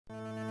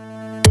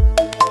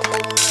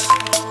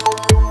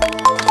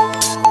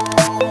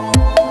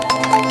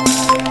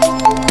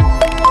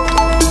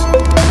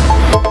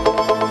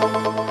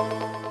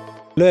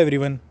Hello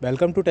everyone,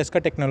 welcome to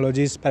Tesca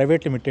Technologies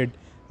Private Limited.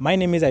 My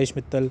name is Ayush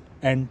Mittal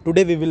and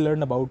today we will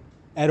learn about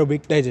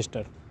Aerobic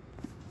Digester.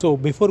 So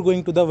before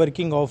going to the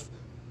working of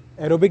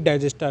Aerobic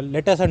Digester,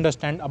 let us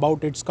understand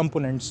about its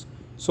components.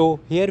 So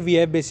here we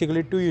have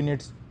basically two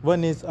units.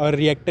 One is our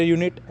reactor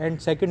unit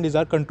and second is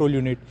our control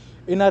unit.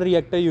 In our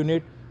reactor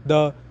unit,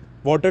 the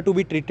water to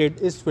be treated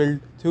is filled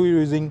through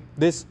using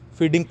this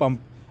feeding pump,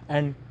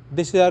 and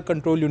this is our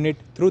control unit.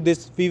 Through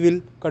this we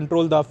will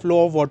control the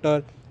flow of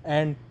water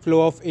and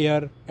flow of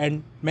air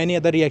and many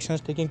other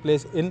reactions taking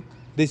place in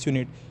this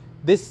unit.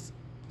 This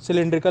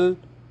cylindrical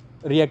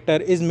reactor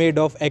is made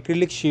of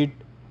acrylic sheet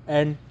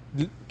and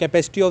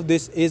capacity of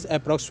this is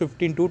approx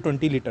 15 to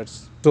 20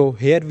 liters. So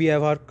here we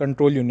have our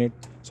control unit.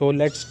 So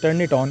let's turn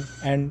it on,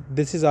 and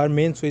this is our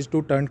main switch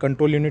to turn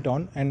control unit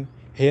on, and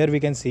here we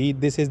can see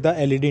this is the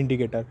LED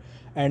indicator,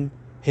 and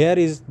here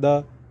is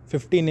the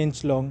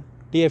 15-inch long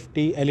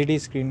TFT LED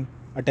screen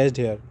attached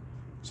here.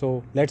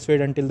 So let's wait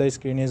until the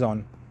screen is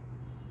on.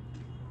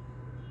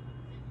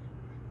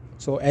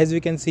 So as we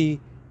can see,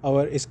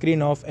 our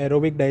screen of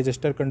Aerobic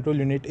Digester control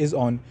unit is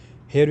on.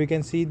 Here we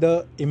can see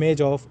the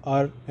image of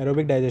our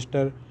Aerobic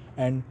Digester,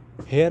 and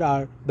here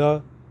are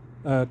the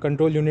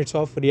control units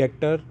of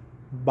reactor,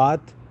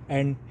 bath,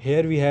 and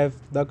here we have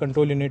the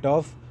control unit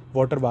of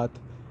water bath.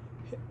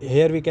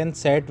 Here we can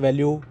set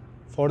value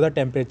for the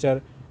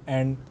temperature,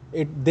 and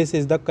this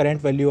is the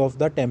current value of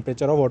the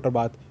temperature of water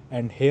bath,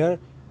 and here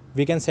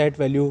we can set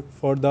value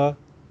for the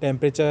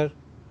temperature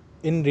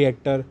in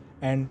reactor,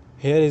 and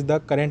here is the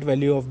current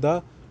value of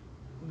the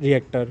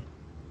reactor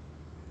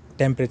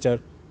temperature,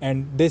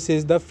 and this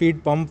is the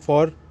feed pump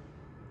for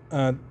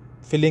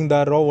filling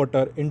the raw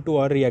water into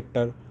our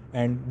reactor,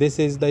 and this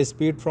is the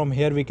speed. From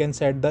here we can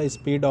set the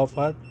speed of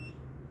our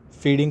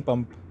feeding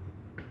pump.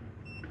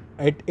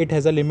 It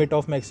has a limit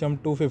of maximum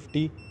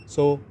 250,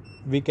 so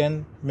we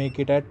can make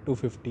it at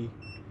 250.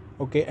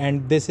 Okay,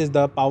 and this is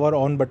the power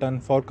on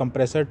button for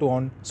compressor to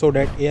on so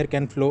that air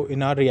can flow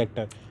in our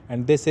reactor,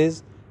 and this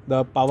is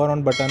the power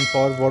on button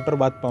for water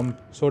bath pump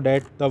so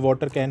that the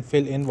water can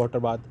fill in water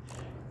bath.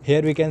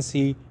 Here we can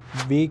see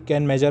we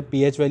can measure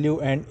pH value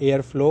and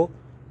air flow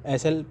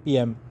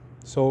SLPM.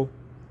 So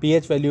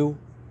pH value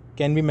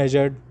can be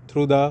measured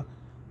through the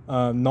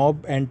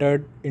knob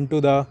entered into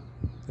the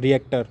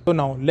reactor. So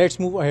now let's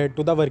move ahead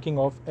to the working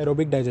of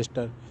Aerobic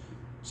Digester.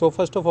 So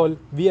first of all,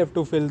 we have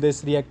to fill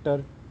this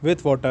reactor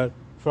with water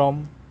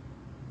from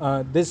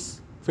this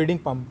feeding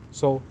pump.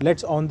 So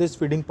let's on this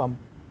feeding pump.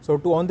 So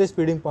to on this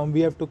feeding pump,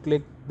 we have to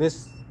click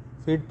this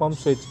feed pump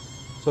switch.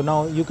 So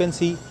now you can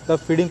see the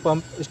feeding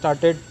pump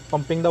started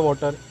pumping the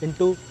water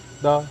into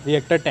the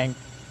reactor tank.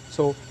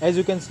 So as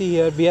you can see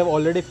here, we have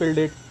already filled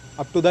it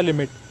up to the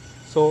limit.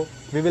 So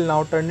we will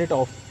now turn it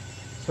off.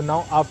 So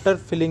now after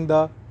filling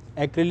the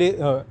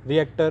acrylic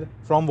reactor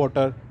from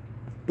water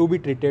to be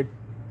treated,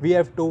 we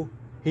have to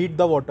heat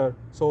the water.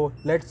 So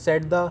let's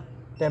set the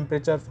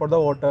temperature for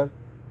the water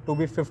to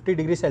be 50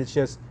 degrees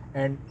Celsius,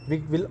 and we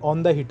will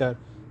on the heater.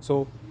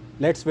 So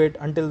let's wait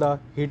until the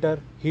heater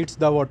heats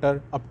the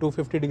water up to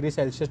 50 degrees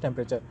Celsius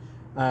temperature.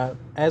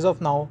 As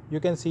of now,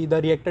 you can see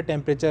the reactor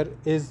temperature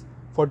is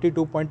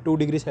 42.2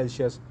 degrees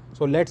Celsius.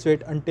 So let's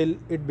wait until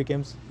it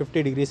becomes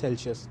 50 degrees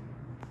Celsius.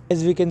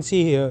 As we can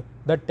see here,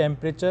 the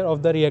temperature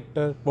of the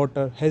reactor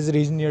water has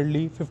reached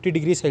nearly 50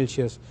 degrees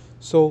Celsius.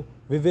 So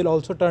we will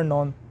also turn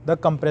on the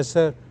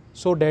compressor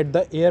so that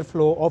the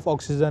airflow of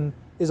oxygen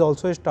is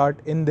also start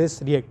in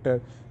this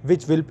reactor,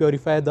 which will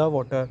purify the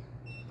water.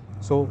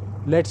 So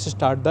let's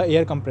start the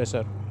air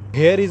compressor.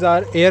 Here is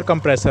our air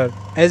compressor.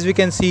 As we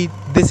can see,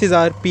 this is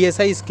our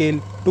PSI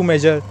scale to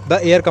measure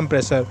the air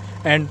compressor,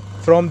 and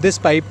from this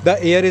pipe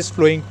the air is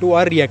flowing to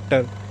our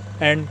reactor,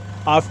 and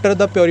after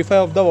the purify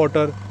of the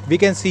water, we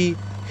can see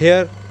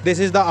here this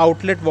is the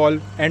outlet valve,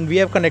 and we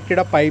have connected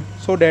a pipe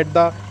so that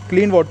the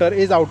clean water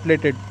is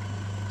outletted.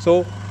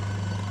 So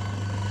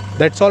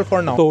that's all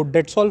for now.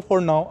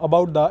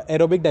 About the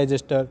Aerobic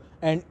Digester.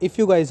 And if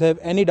you guys have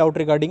any doubt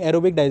regarding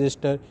Aerobic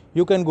Digester,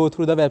 you can go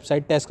through the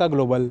website Tesca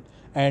Global.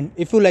 And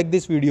if you like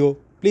this video,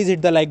 please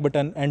hit the like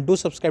button and do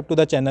subscribe to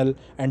the channel,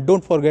 and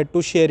don't forget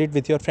to share it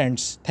with your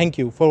friends. Thank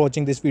you for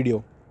watching this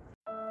video.